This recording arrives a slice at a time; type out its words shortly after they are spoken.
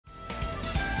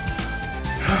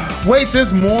Wait,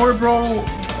 there's more, bro.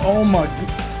 Oh my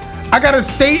god. I gotta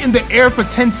stay in the air for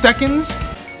 10 seconds.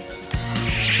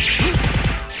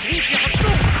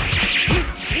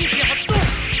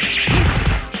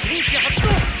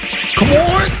 Come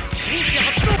on.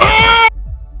 Ah!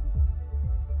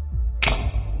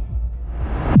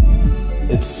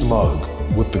 It's Slug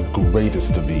with the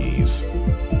greatest of ease.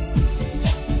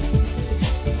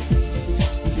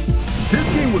 This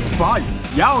game was fire.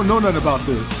 Y'all don't know nothing about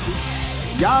this.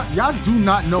 Y'all do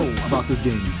not know about this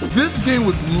game. This game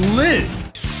was lit.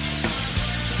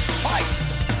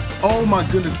 Oh my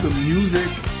goodness, the music.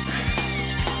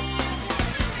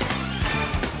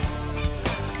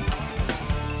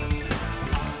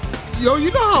 Yo,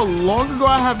 you know how long ago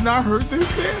I have not heard this,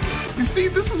 man? You see,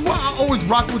 this is why I always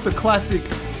rock with the classic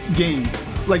games.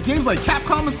 Like games like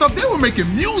Capcom and stuff, they were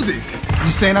making music. You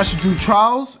saying I should do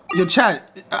Trials? Yo,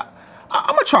 chat, I'm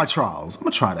gonna try Trials. I'm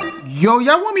gonna try that. Yo,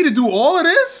 y'all want me to do all of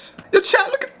this? Yo, chat,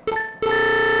 look at...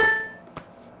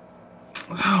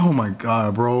 Oh my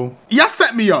god, bro. Y'all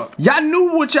set me up. Y'all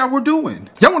knew what y'all were doing.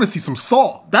 Y'all wanna see some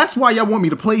salt. That's why y'all want me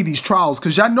to play these Trials,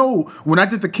 because y'all know when I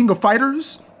did the King of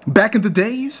Fighters back in the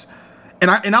days, and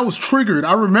I was triggered,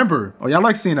 I remember. Oh, y'all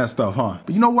like seeing that stuff, huh?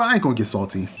 But you know what? I ain't gonna get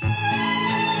salty.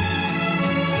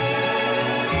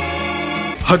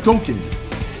 Hadouken.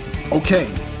 Okay.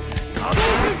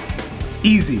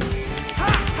 Easy.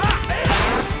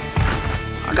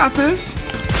 I got this.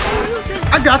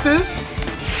 I got this.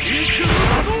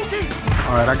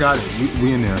 All right, I got it.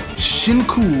 We in there.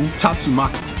 Shinku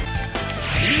Tatsumaki.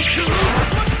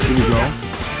 Here we go.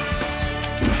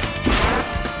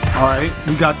 All right,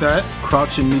 we got that.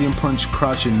 Crouch and medium punch,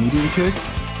 crouch and medium kick.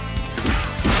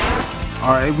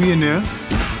 All right, we in there.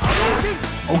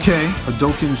 Okay,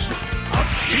 Hadouken.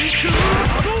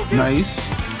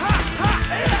 Nice.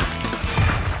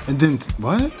 And then,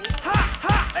 what?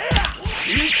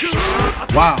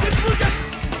 Wow.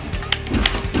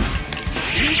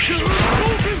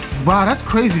 Wow, that's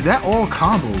crazy. That all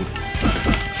comboed.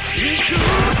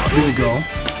 Here we go.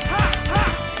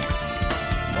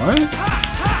 What?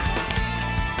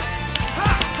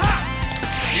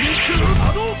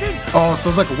 Oh, so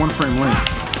it's like a 1 frame link.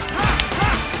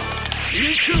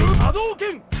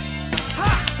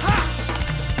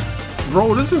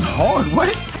 Bro, this is hard.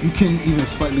 What? You can even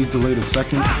slightly delay the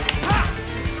second.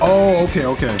 Oh, okay,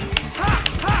 okay.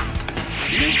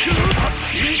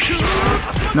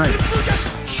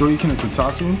 Nice. Sure you can into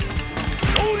Tatsu?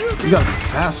 You gotta be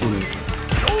fast with it.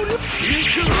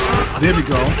 There we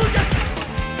go.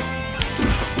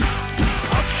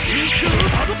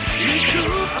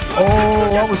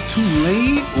 Oh, I was too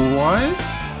late? What?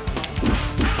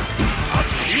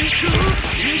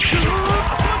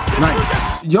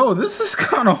 Nice. Yo, this is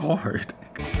kind of hard.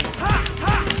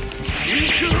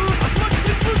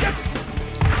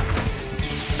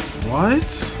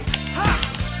 What?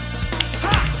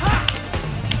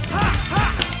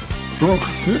 Bro,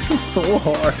 this is so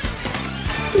hard.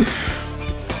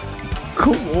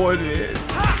 Come on, man.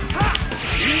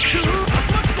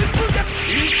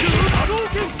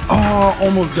 Oh,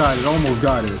 almost got it, almost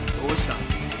got it.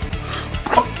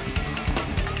 Oh.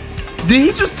 Did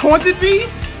he just taunted me?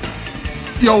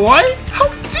 Yo, what? How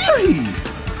dare he?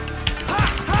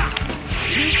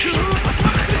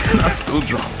 I still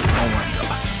dropped it. Oh my god.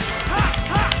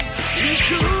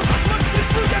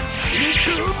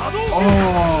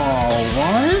 Oh,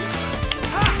 what?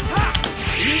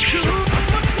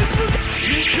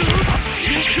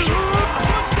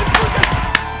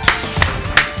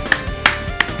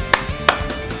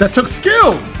 That took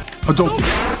skill! Hadouken.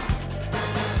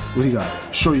 What do you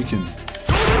got? Sure you can.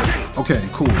 Okay,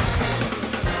 cool.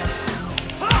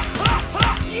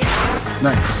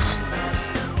 Nice.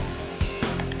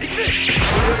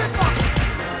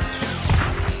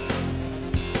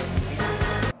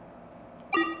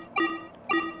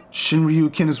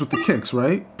 Shinryu-kin is with the kicks,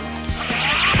 right?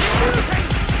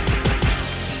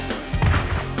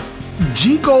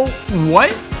 Jigo,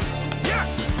 what?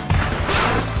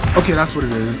 Okay, that's what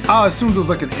it is. I assumed it was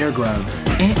like an air grab.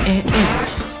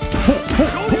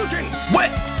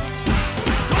 What?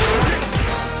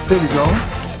 There we go.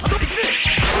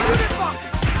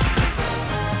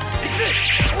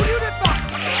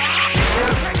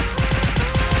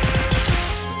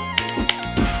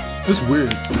 It's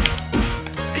weird.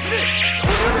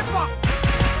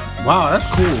 Wow, that's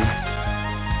cool.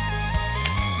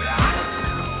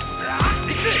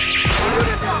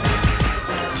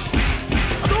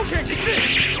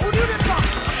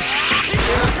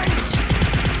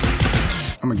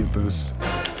 I'm gonna get this.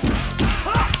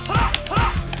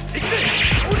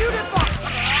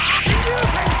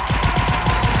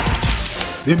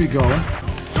 There we go.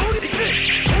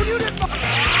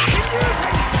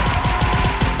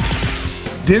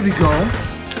 There we go.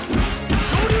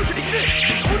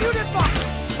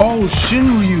 Oh,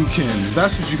 Shinryuken.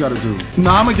 That's what you gotta do.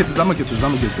 Nah, I'm gonna get this. I'm gonna get this.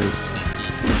 I'm gonna get this.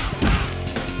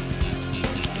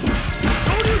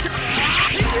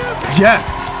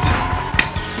 Yes.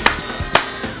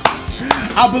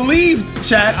 I believed,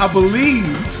 chat. I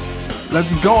believed.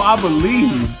 Let's go. I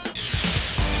believed.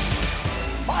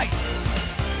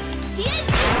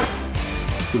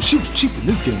 Yo, she was cheap in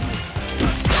this game.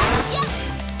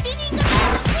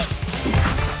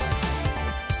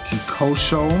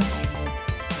 Kikosho.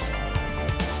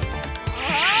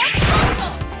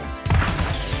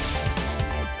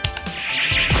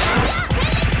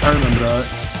 I remember that.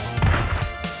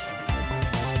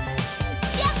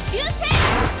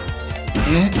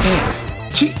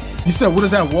 Cheap. You said, what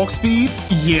is that, walk speed?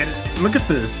 Yeah, look at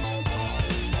this.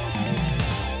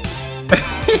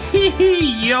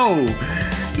 Yo,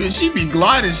 she be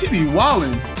gliding, she be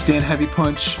wilding. Stand heavy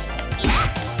punch.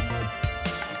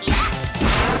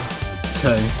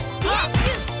 Okay.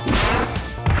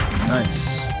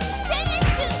 Nice.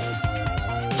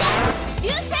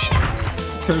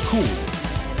 Okay, cool.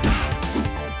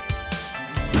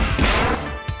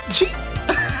 Cheap.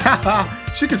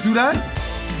 She could do that.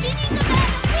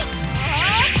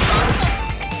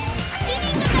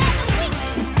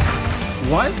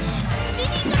 What?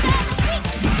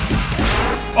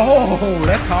 Oh,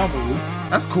 that combos.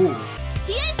 That's cool.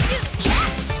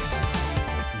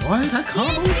 What? That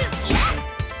combos?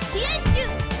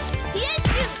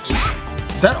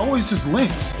 That always just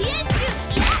links.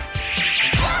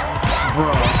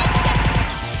 Bro.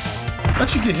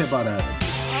 Let you get hit by that.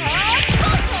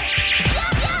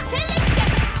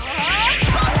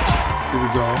 Here we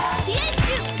go.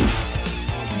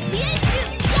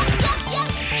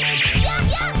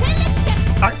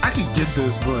 I can get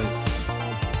this, but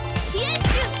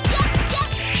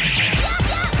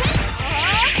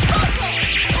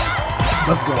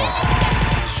let's go.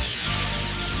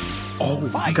 Oh,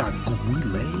 you got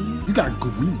Guile? You got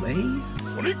Guile?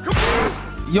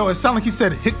 Yo, it sounded like he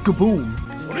said hit kaboom.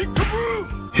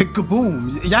 Hit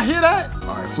kaboom. Y'all hear that?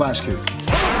 Alright, flash kick.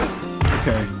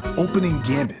 Okay. Opening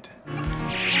gambit.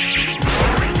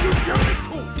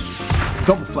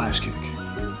 Double flash kick.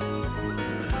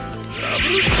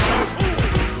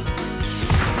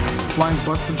 Flying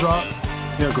buster drop.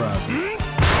 Air grab.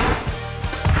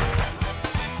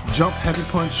 Jump heavy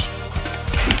punch.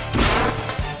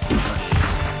 Nice.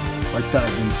 Like that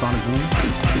in Sonic Boom.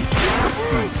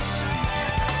 Nice.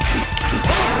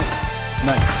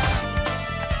 Nice.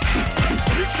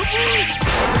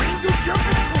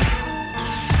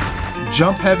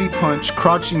 Jump heavy punch,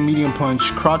 crouching medium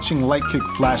punch, crouching light kick,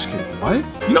 flash kick. What?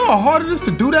 You know how hard it is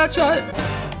to do that, chat?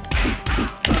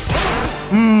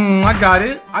 I got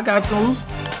it. I got those.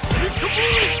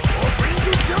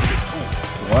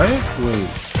 What? Wait.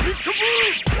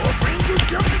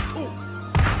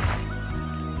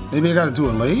 Maybe I gotta do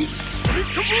it late?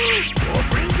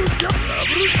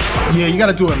 Yeah, you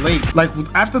gotta do it late. Like,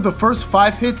 after the first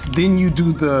 5 hits, then you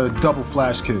do the double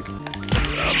flash kick.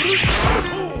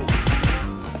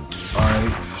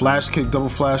 Alright, flash kick, double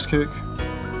flash kick.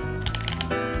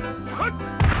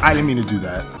 I didn't mean to do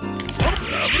that.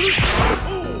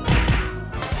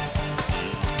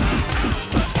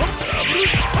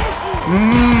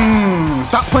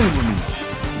 Stop playing with me.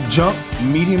 Jump,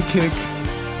 medium kick,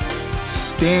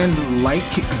 stand, light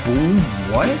kick, boom.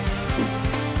 What?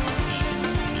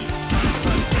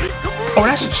 Oh,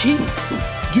 that's cheap.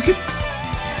 You can.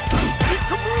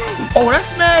 Oh,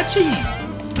 that's mad cheap.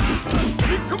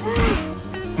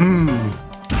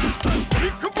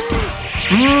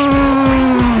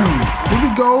 Here we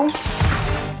go.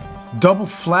 Double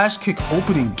flash kick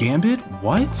opening gambit?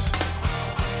 What?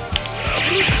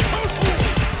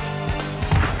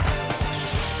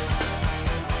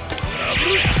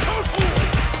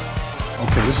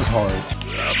 Okay, this is hard.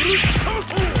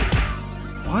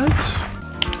 What?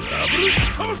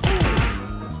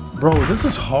 Bro, this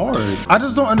is hard. I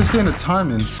just don't understand the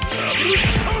timing.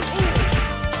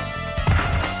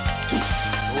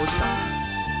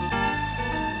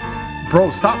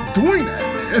 Bro, stop doing that,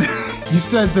 man. You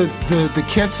said that the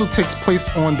cancel takes place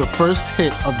on the first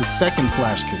hit of the second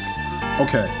flash kick.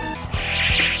 Okay.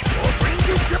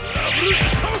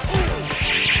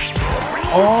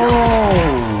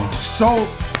 Oh, so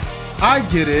I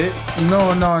get it.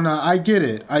 No, I get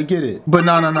it. But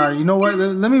no. You know what?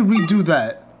 Let me redo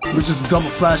that. With just double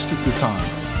flash kick this time.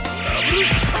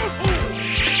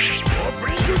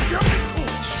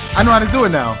 I know how to do it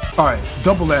now. All right,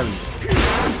 double lariat.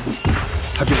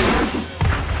 I did it.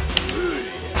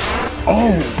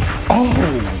 Oh,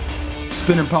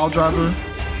 spinning pile driver.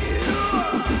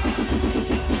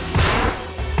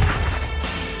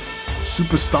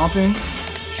 Super stomping.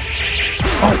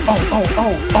 Oh.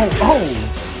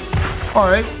 All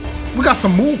right, we got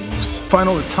some moves.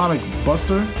 Final atomic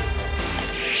buster.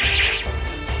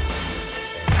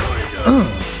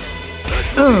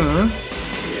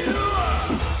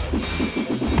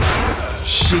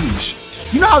 Sheesh.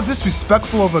 You know how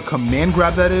disrespectful of a command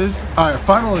grab that is? All right,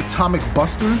 final atomic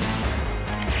buster.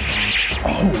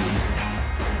 Oh.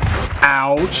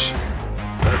 Ouch.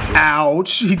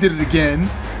 Ouch. He did it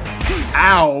again.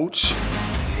 Ouch.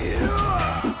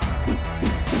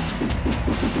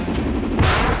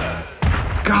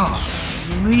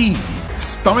 Golly.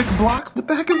 Stomach block? What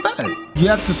the heck is that? You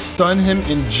have to stun him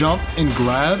and jump and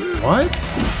grab? What?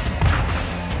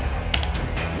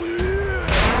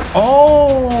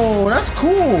 Oh, that's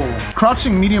cool.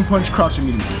 Crouching medium punch, crouching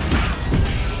medium punch.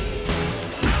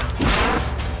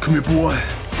 Come here, boy.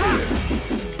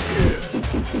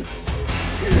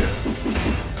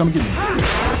 Come and get me.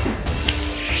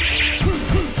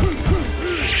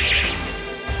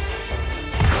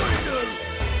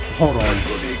 Hold on.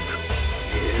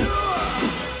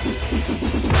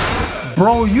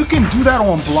 Bro, you can do that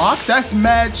on block? That's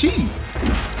mad cheap.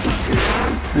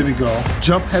 There we go.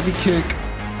 Jump, heavy kick,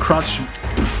 crouch.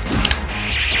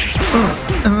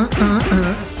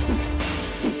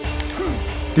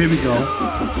 There we go.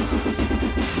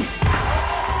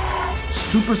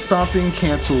 Super stomping,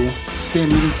 cancel,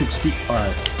 stand medium kick, scoop.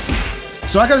 Alright.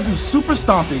 So I gotta do super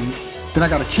stomping, then I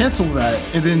gotta cancel that,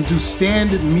 and then do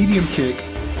stand medium kick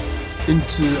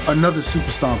into another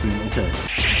super stomping. Okay.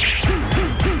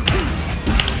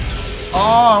 Oh,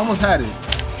 I almost had it.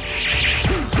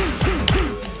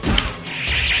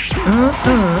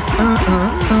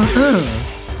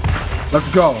 Let's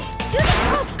go.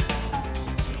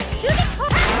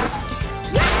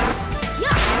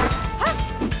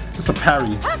 It's a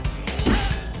parry.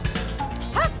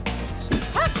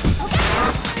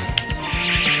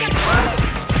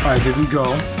 Alright, there we go.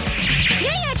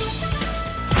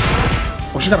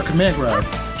 Oh, she got a command grab.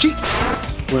 Cheat!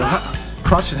 Wait,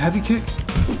 crouch and heavy kick?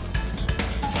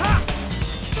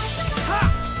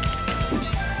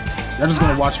 Y'all just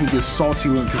gonna watch me get salty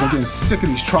with it because I'm getting sick of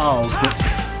these trials, but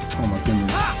oh my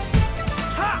goodness.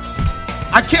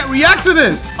 I can't react to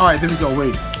this! Alright, there we go,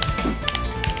 wait.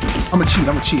 I'ma cheat,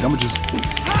 I'ma just...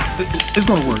 It's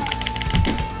gonna work.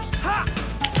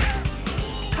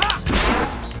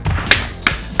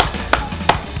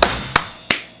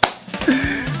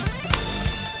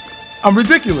 I'm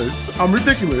ridiculous.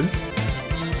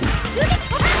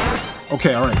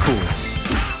 Okay, alright, cool.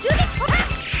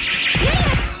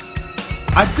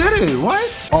 I did it, what?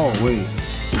 Oh, wait.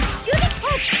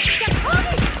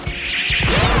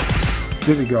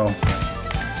 There we go.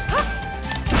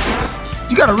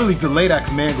 You gotta really delay that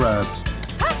command grab.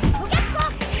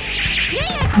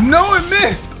 No, it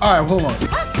missed! Alright, hold on.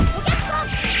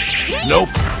 Nope.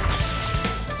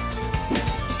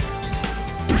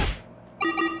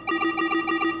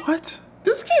 What?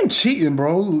 This game cheating,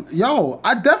 bro. Yo,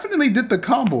 I definitely did the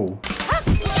combo.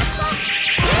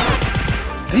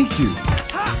 Thank you.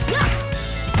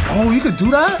 Oh, you could do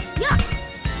that?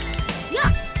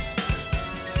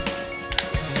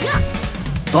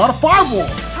 Got a fireball.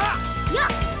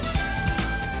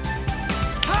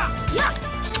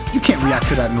 You can't react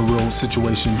to that in a real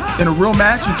situation. In a real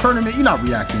match, in tournament, you're not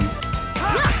reacting.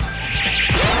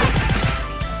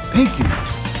 Thank you.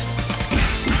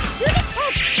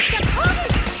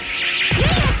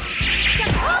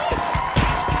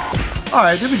 All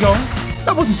right, there we go.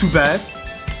 That wasn't too bad.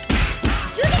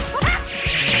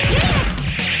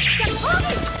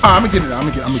 Alright, I'm gonna get it.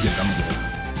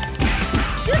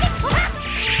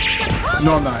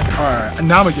 No, I'm not. Alright,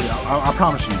 now I'm gonna get it. I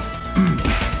promise you.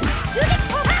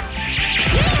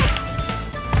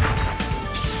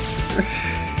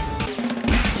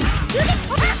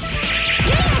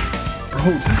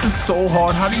 Bro, this is so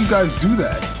hard. How do you guys do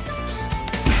that?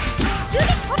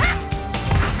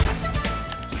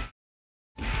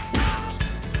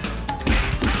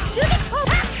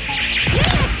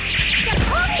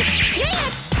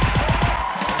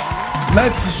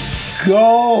 Let's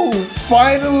go!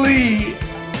 Finally!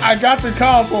 I got the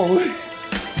combo!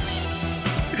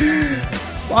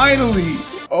 Finally!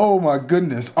 Oh my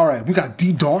goodness. Alright, we got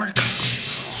D Dark.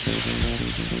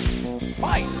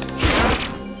 Fight!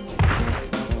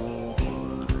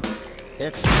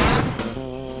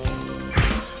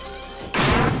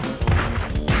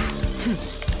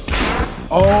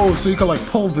 Oh, so you can like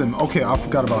pull them. Okay, I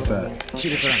forgot about that.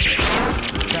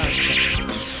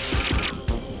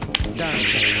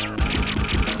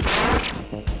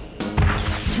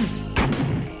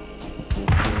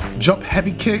 Jump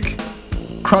heavy kick,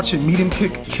 crouch and medium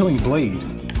kick, killing blade.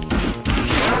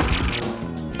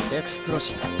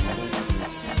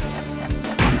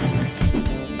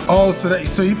 Oh,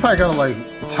 so you probably gotta like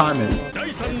time it.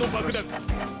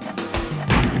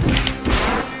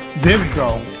 There we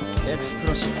go.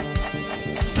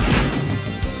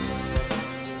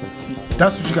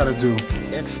 That's what you gotta do.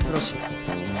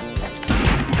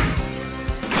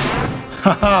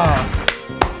 Haha.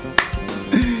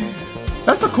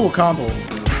 That's a cool combo.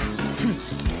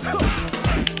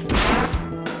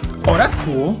 Oh, that's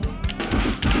cool.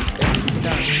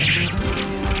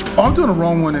 Oh, I'm doing the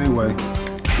wrong one anyway.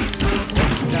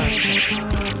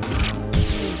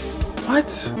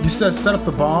 What? You said set up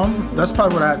the bomb? That's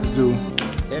probably what I had to do.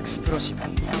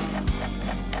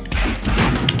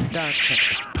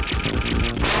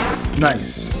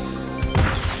 Nice.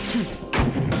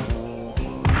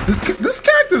 This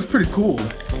character is pretty cool.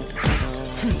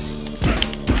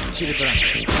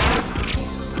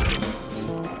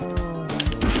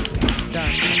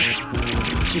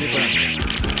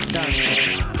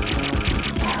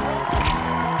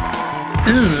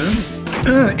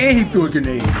 And he threw a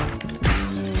grenade.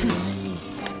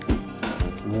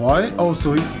 What? Oh,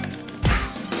 so he...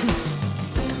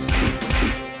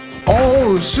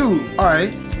 Oh, shoot. All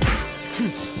right.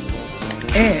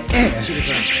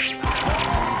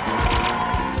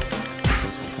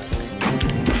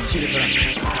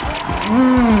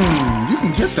 You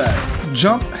can get that.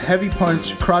 Jump, heavy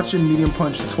punch, crouch and medium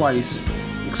punch twice.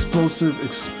 Explosive.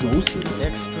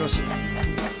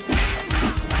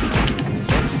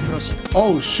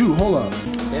 Oh shoot, hold up.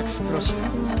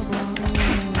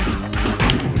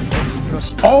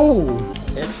 Oh!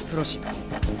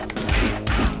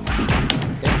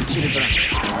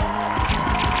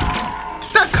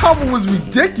 That combo was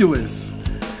ridiculous.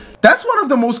 That's one of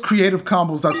the most creative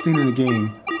combos I've seen in the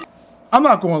game. I'm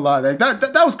not gonna lie,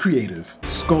 that was creative.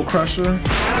 Skull Crusher.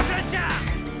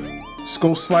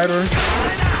 Skull Slider.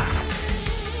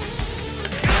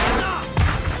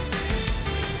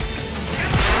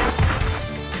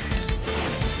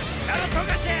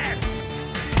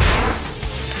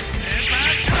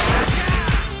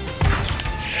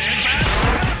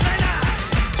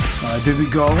 Alright, there we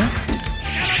go.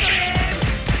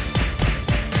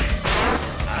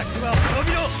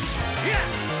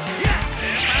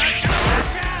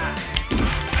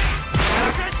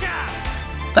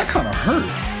 That kind of hurt.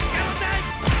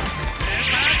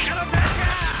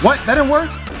 What? That didn't work?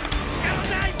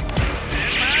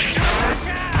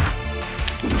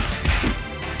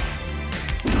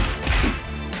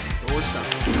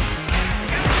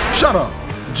 Shut up.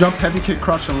 Jump, heavy kick,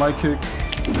 crouch, and light kick.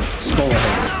 Skull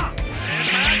ahead.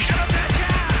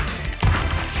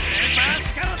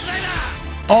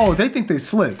 Oh, they think they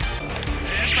slick.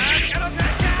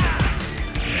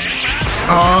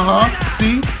 Uh-huh.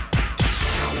 See?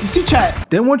 You see, chat,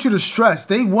 they want you to stress.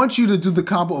 They want you to do the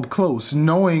combo up close,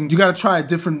 knowing you gotta try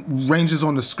different ranges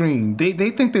on the screen. They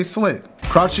think they slick.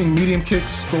 Crouching, medium kick,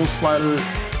 skull slider.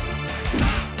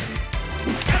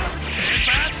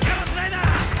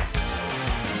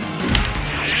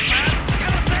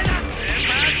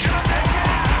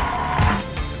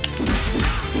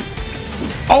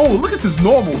 Oh, look at this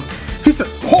normal. He said,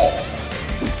 ho!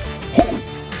 Ho!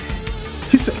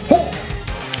 He said, ho!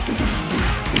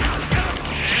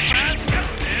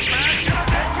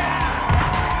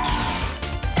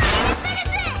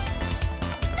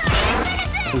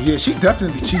 Oh, yeah, she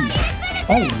definitely cheated.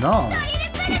 Oh, no.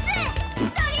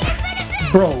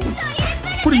 Bro,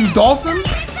 what are you, Dhalsim?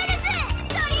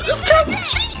 This character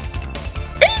cheat.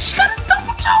 And she got a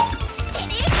double jump.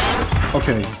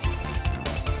 Okay.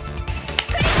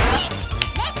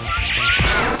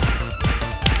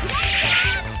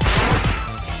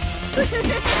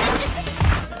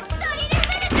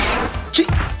 Cheat.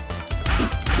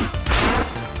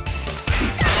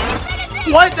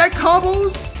 What? That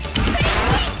combos?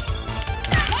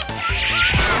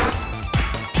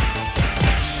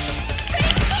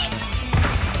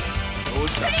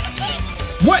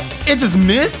 What? It just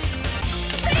missed?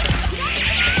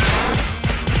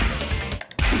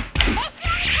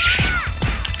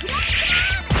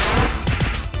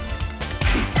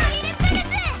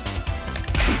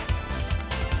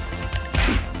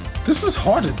 This is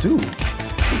hard to do.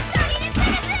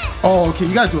 Oh, okay,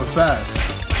 you gotta do it fast.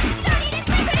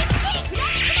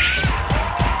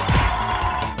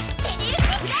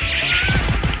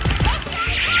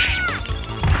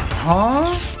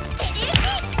 Huh?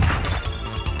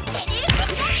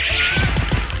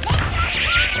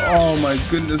 Oh my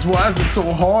goodness, why is it so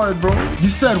hard, bro? You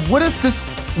said, what if this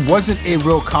wasn't a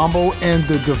real combo and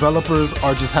the developers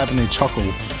are just having a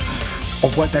chuckle? Or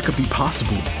what that could be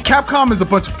possible? Capcom is a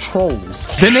bunch of trolls.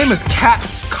 Their name is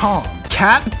Capcom.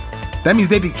 That means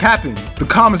they be capping. The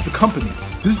com is the company.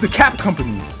 This is the cap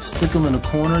company. Stick them in the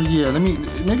corner. Yeah, let me,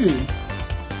 maybe.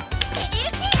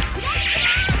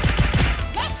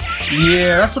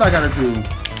 Yeah, that's what I gotta do.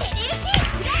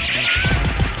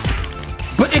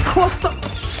 But it crossed the...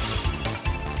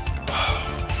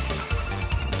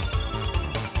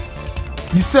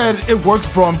 You said it works,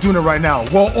 bro. I'm doing it right now.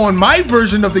 Well, on my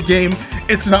version of the game,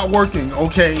 it's not working,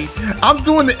 okay? I'm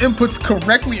doing the inputs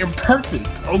correctly and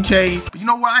perfect, okay? But you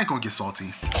know what? I ain't gonna get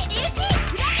salty.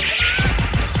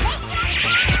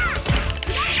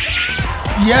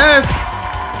 Yes!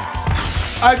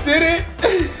 I did it!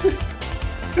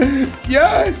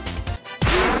 Yes!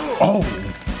 Oh!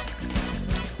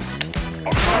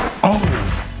 Oh!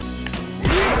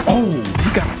 Oh! He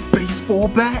got a baseball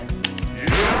bat?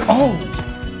 Oh!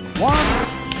 One!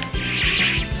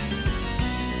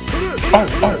 Oh,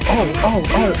 oh, oh, oh,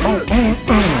 oh,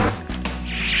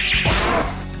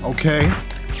 oh, okay.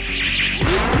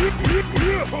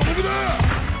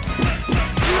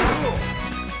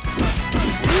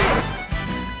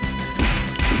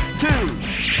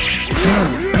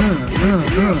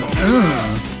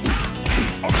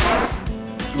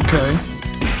 Okay.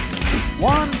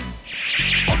 One.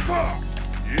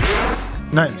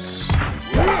 Nice.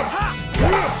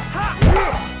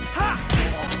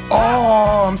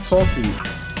 Oh, I'm salty.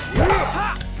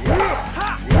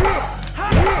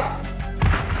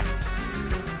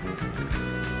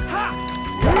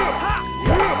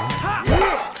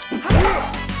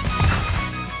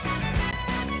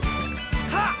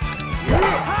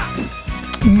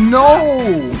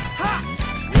 No!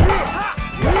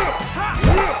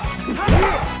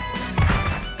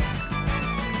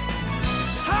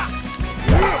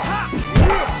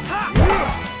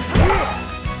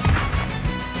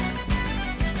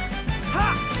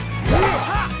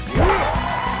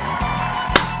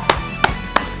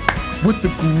 With the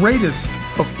greatest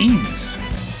of ease.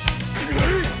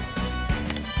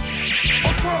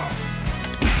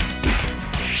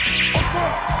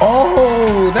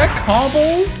 Oh, that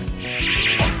combos?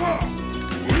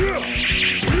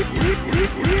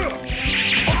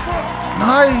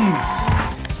 Nice.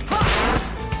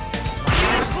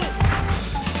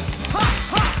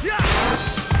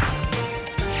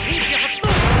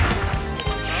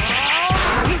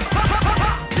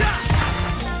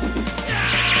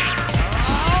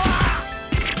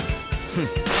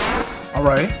 All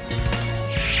right.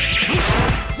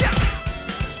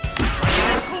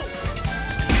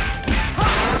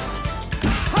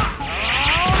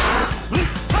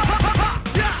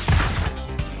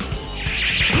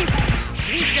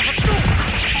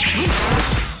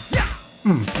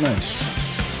 Nice.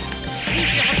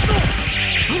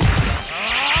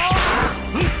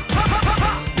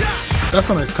 That's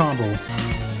a nice combo.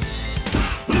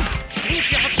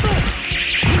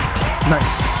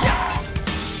 Nice.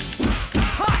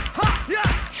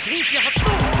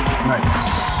 Nice.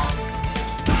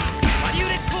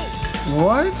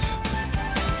 What?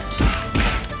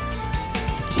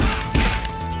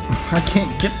 I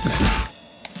can't get this.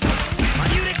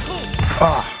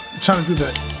 Ah, I'm trying to do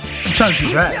that. I'm trying to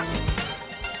do that.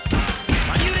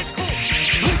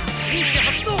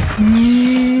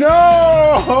 No!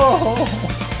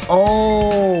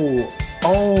 Oh,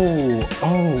 oh,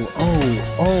 oh, oh,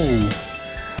 oh.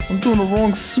 I'm doing the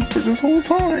wrong super this whole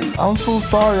time. I'm so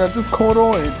sorry, I just caught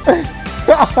on.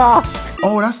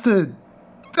 Oh, that's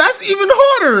even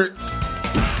harder.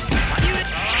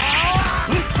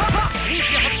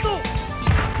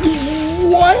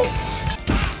 What?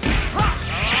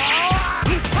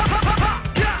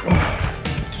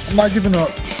 I'm not giving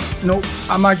up. Nope,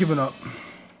 I'm not giving up.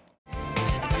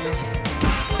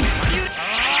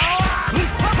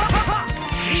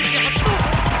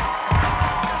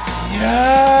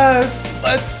 Yes,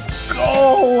 let's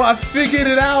go. I figured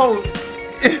it out.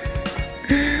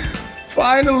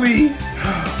 Finally.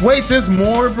 Wait, there's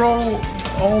more, bro.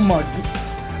 Oh my God.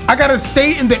 I gotta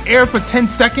stay in the air for 10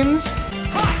 seconds.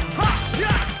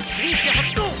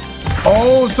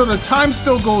 Oh, so the time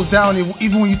still goes down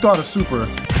even when you thought of super.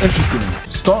 Interesting.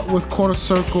 Start with quarter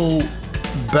circle,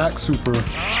 back super.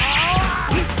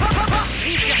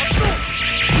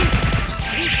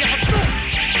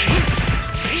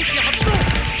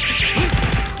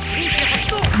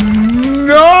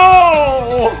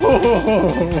 No!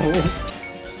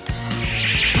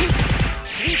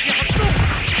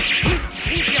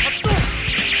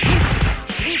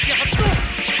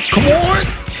 Come on!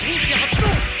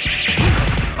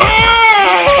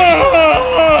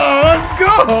 Let's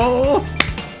go!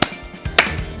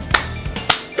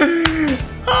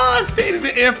 I stayed in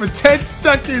the air for 10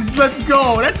 seconds. Let's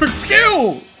go. That took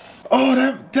skill. Oh,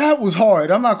 that was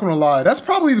hard. I'm not gonna lie. That's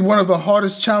probably one of the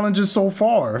hardest challenges so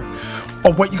far.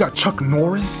 Oh, what? You got Chuck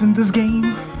Norris in this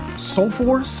game? Soul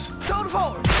Force?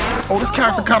 Oh, this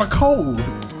character kind of cold.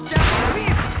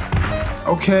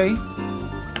 Okay.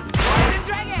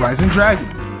 Rising Dragon.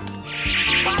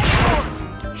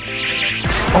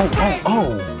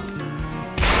 Oh.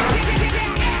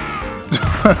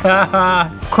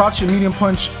 Crouch and medium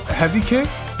punch, heavy kick.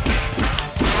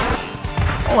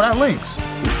 Oh, that links.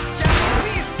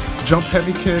 Jump,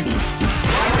 heavy kick.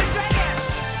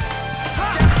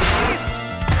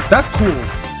 That's cool.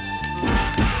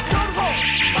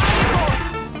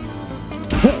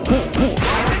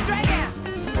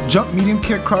 Jump, medium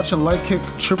kick, crouch and light kick,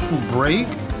 triple break.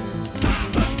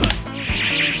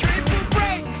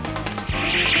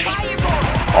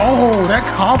 Oh, that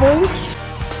combo.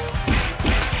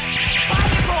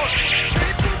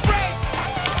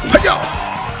 Hey-ya!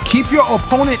 Keep your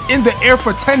opponent in the air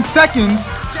for 10 seconds.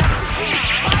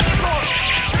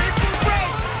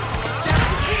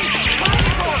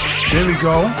 There we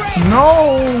go.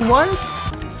 No, what?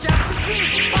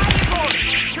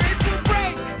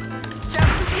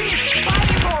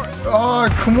 Oh,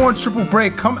 come on, triple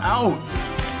break, come out.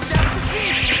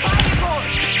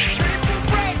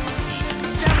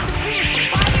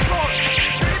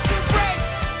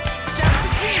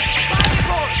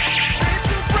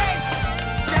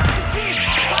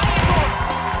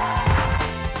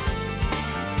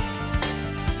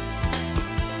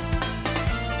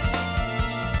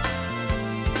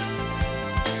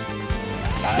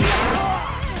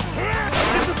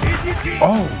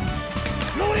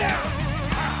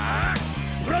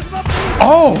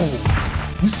 Oh,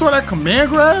 you saw that command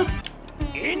grab?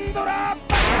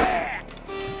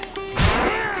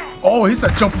 Oh, he's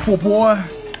a jumping for boy.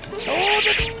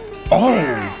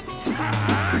 Oh.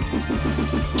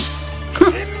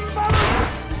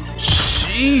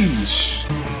 Sheesh.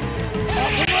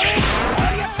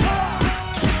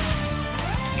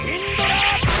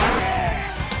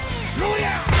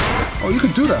 Oh, you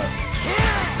could do that.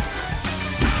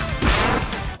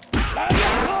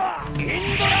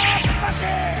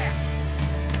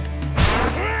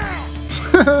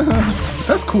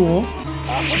 That's cool.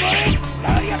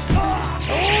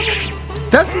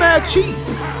 That's mad cheap.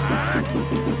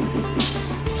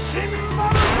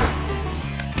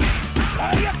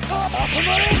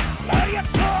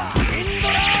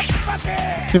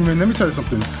 Kimmy, let me tell you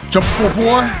something. Jump for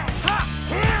boy.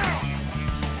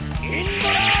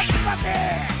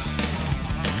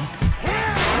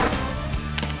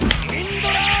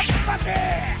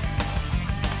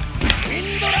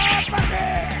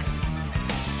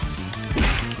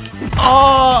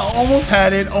 Oh, almost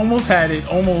had it,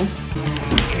 almost.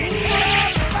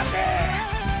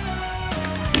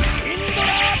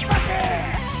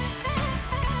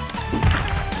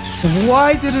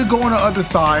 Why did it go on the other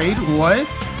side?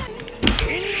 What?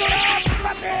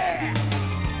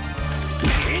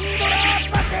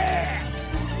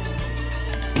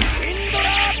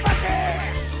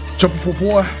 Jumping for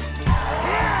boy.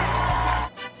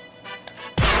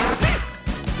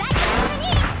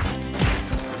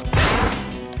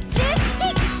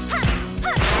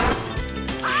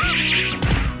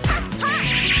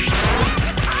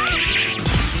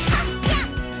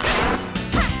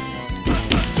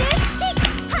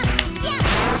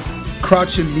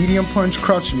 Crouch and medium punch,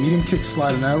 crouch and medium kick,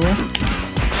 slide and arrow.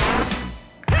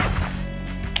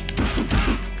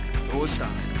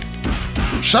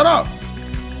 Shut up!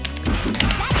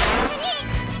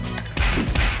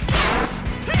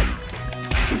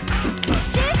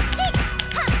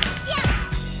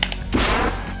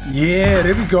 Yeah,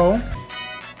 there we go.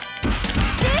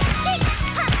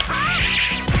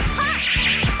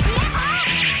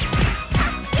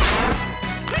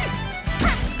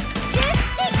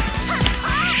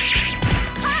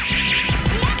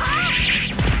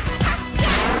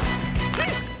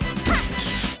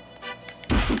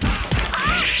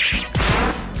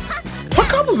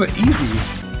 Are easy.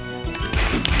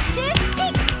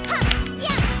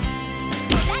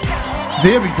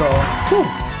 There we go. Whew.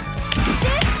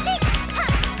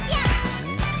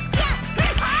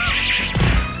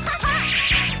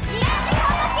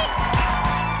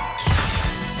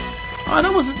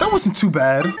 That wasn't too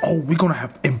bad. Oh, we're gonna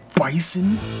have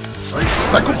M.Bison,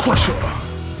 Psycho Crusher.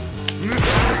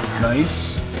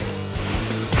 Nice.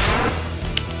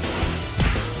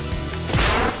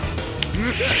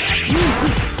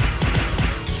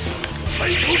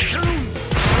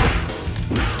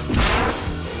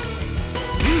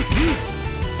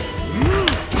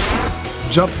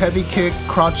 Jump, heavy kick,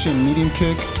 crouch and medium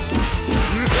kick.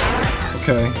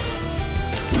 Okay.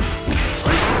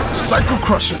 Psycho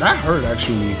Crusher. That hurt,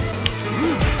 actually.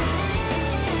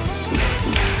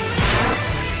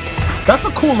 That's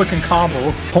a cool looking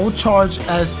combo. Hold charge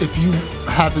as if you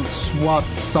haven't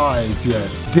swapped sides yet.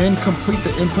 Then complete the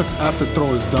inputs after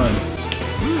throw is done.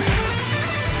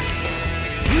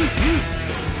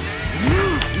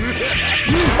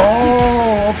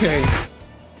 Oh, okay.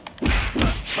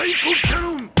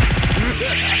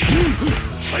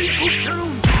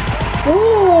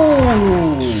 Ooh.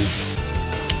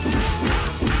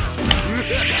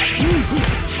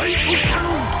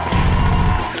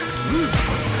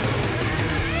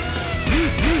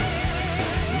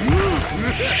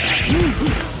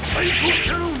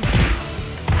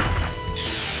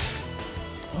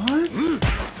 What?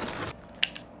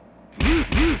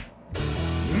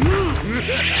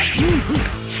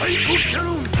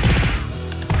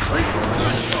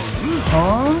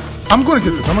 Huh? I'm gonna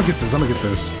get this. I'm gonna get this. I'm gonna get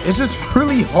this. It's just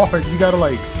really hard. You gotta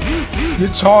like your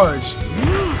charge.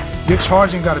 Your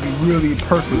charging gotta be really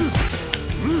perfect.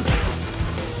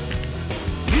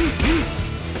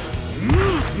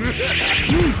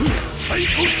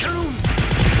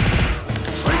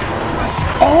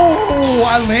 Oh,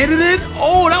 I landed it?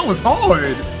 Oh, that was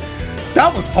hard.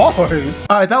 That was hard.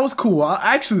 All right, that was cool. I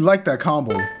actually like that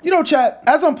combo. You know, chat,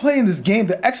 as I'm playing this game,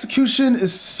 the execution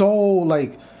is so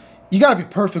like, you gotta be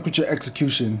perfect with your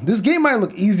execution. This game might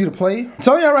look easy to play. I'm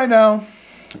telling you right now,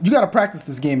 you gotta practice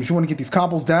this game if you wanna get these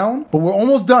combos down, but we're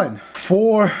almost done.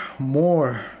 4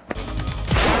 more.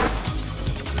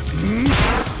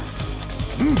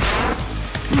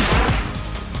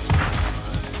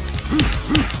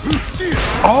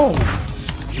 Oh!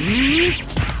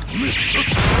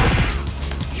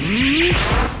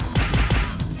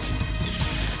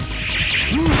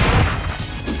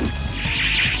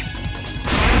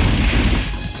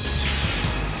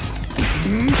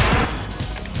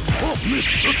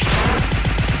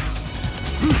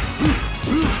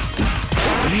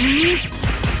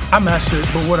 I mashed it,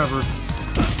 but whatever.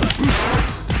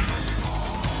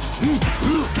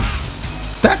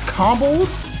 That combo?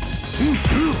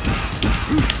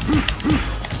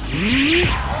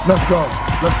 Let's go.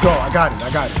 Let's go. I got it. I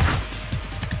got it.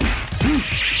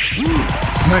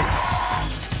 Nice.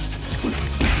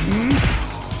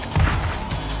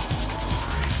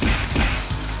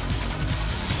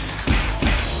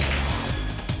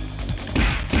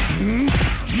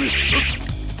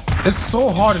 It's so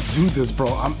hard to do this, bro.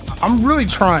 I'm really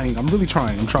trying. I'm really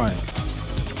trying. I'm trying.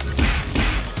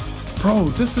 Bro,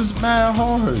 this is mad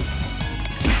hard.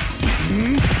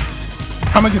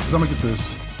 I'm gonna get this. I'm gonna get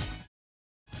this.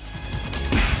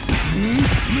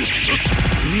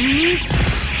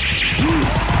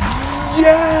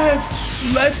 Yes!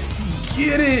 Let's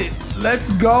get it.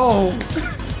 Let's go.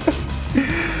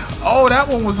 Oh, that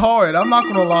one was hard. I'm not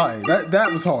gonna lie.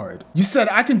 That was hard. You said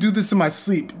I can do this in my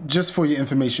sleep, just for your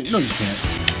information. No, you can't.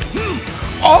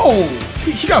 Oh!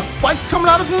 He got spikes coming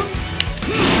out of him?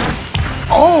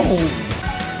 Oh!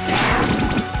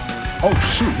 Oh,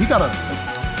 shoot. He got a...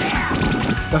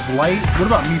 That's light. What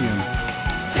about medium?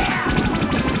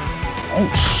 Oh,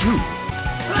 shoot.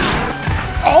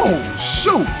 Oh,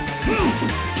 shoot.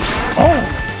 Oh!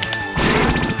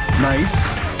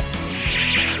 Nice.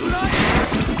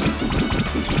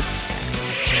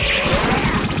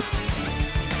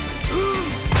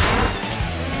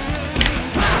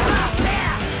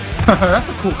 That's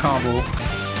a cool combo.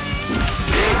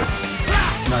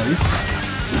 Nice.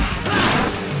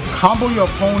 Combo your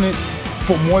opponent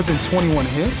for more than 21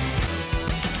 hits.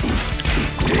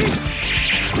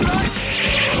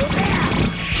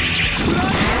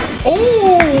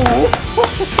 Oh!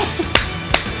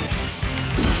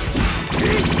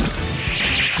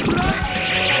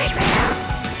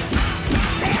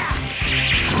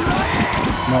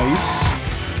 Nice.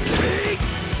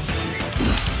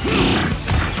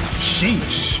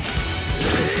 Sheesh.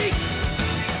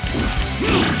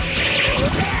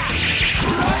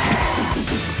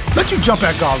 Let you jump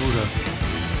at Garuda.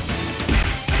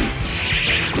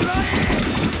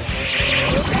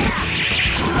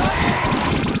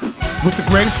 With the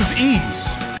greatest of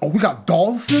ease. Oh, we got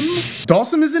Dhalsim.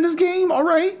 Dhalsim is in this game? All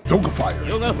right. Yoga Fire.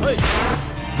 Yoga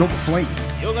Flame.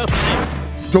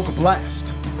 Yoga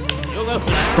Blast.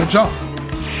 Don't jump.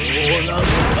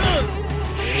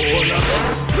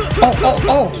 Oh, oh,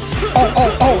 oh. Oh,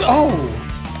 oh, oh, oh.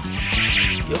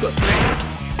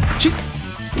 Cheat.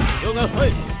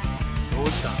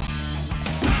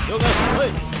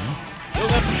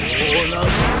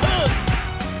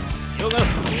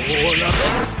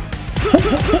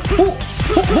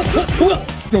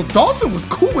 Yo, Dhalsim was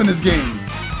cool in this game.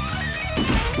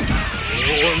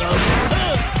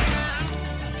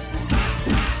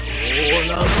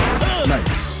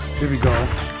 Nice. There we go.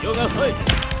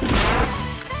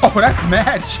 Oh, that's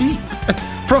mad cheap.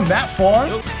 From that far?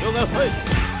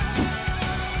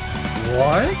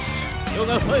 What?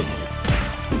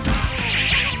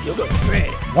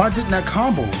 Why didn't that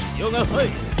combo?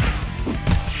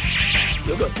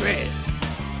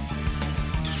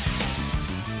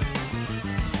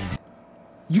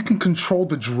 You can control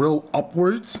the drill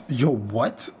upwards? Yo,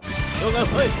 what?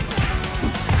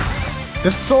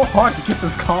 It's so hard to get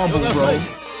this combo, bro.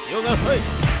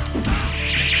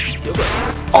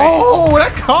 Oh,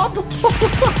 that combo!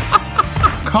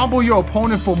 Combo your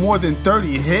opponent for more than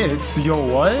 30 hits. Yo,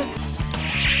 what?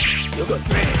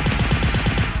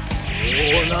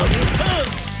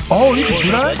 Oh, you can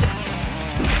do that?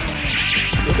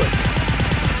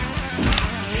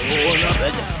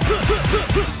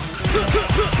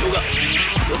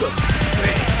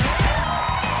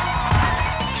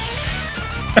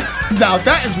 Now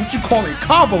that is what you call a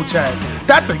combo, chat.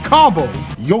 That's a combo.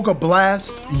 Yoga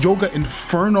Blast, Yoga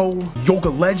Inferno, Yoga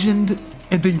Legend,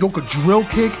 and then Yoga Drill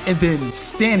Kick, and then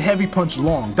Stand Heavy Punch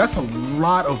Long. That's a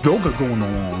lot of yoga going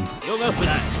on. Yoga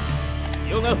Flat.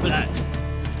 Yoga Flat.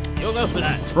 Yoga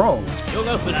Flat. Bro.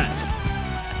 Yoga Flat.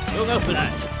 Yoga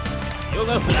Flat.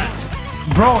 Yoga Flat.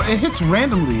 Bro, it hits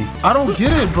randomly. I don't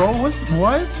get it, bro.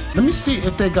 What? Let me see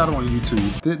if they got it on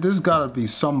YouTube. There's gotta be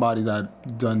somebody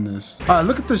that done this. All right,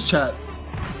 look at this, chat.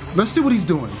 Let's see what he's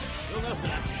doing.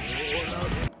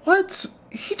 What?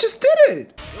 He just did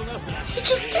it. He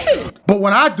just did it. But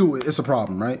when I do it, it's a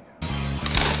problem, right?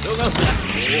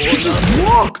 He just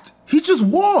walked. He just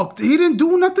walked. He didn't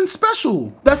do nothing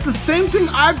special. That's the same thing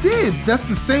I did. That's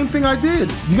the same thing I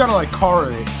did. You gotta like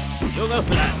carry it.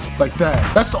 Like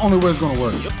that. That's the only way it's gonna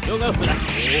work.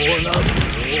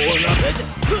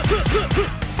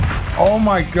 Oh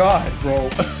my god, bro.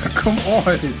 Come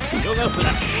on.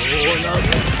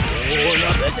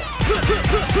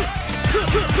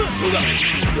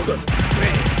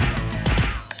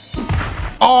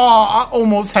 Oh, I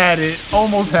almost had it.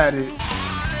 Almost had it.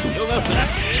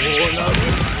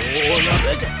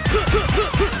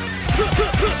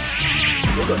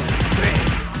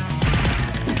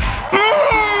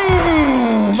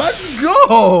 Let's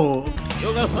go!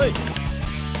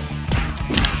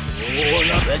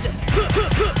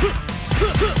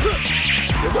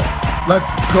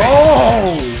 Let's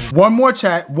go! One more,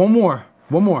 chat. One more.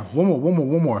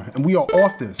 And we are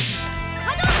off this.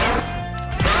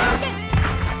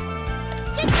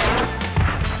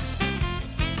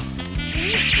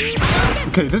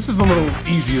 Okay, this is a little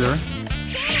easier.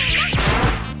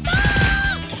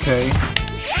 Okay.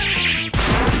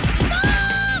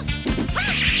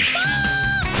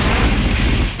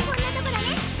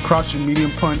 Crouching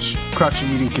medium punch, crouching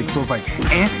medium kick. So it's like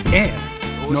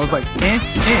No, it's like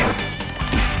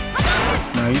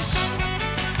Nice.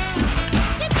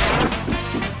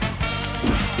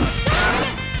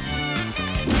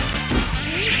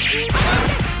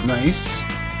 Nice.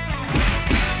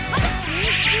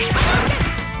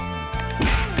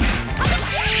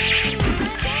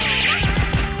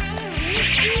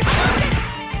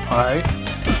 All right.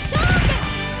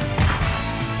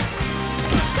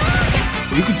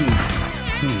 You could do.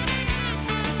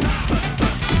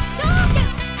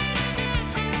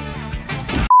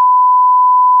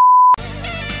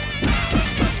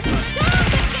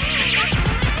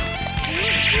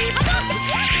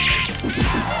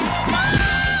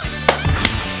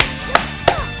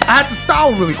 I had to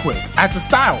style really quick. I had to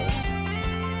style.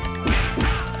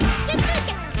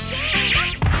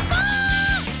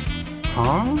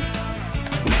 Huh?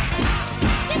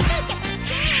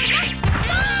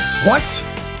 What?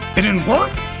 It didn't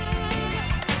work?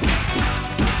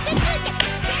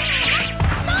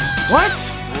 What?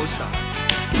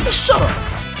 Shut up.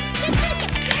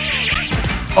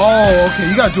 Oh, okay.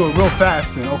 You gotta do it real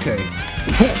fast then. Okay.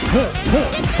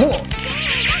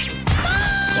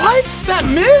 What? That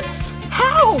missed?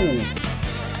 How?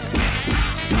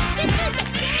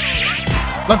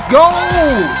 Let's go!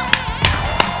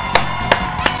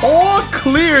 All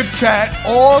cleared, chat.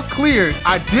 All cleared.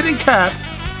 I didn't cap.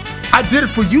 I did it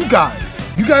for you guys.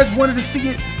 You guys wanted to see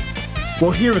it?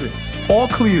 Well, here it is. All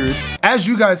cleared. As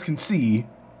you guys can see.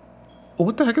 Oh,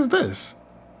 what the heck is this?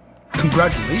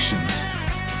 Congratulations.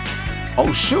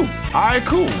 Oh, shoot. All right,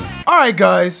 cool. All right,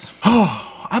 guys.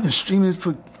 Oh, I've been streaming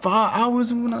for 5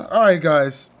 hours. All right,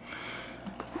 guys.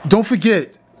 Don't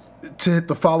forget to hit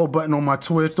the follow button on my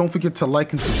Twitch. Don't forget to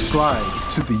like and subscribe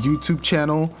to the YouTube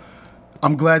channel.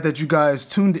 I'm glad that you guys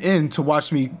tuned in to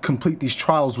watch me complete these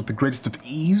trials with the greatest of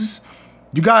ease.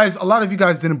 You guys, a lot of you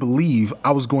guys didn't believe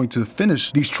I was going to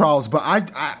finish these trials, but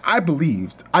I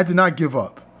believed. I did not give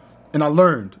up. and I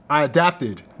learned, I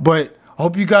adapted. But I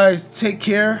hope you guys take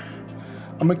care.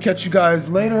 I'm gonna catch you guys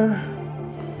later.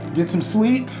 Get some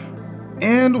sleep,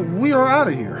 and we are out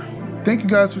of here. Thank you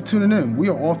guys for tuning in. We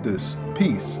are off this.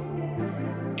 Peace.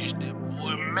 It's that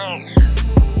boy, man.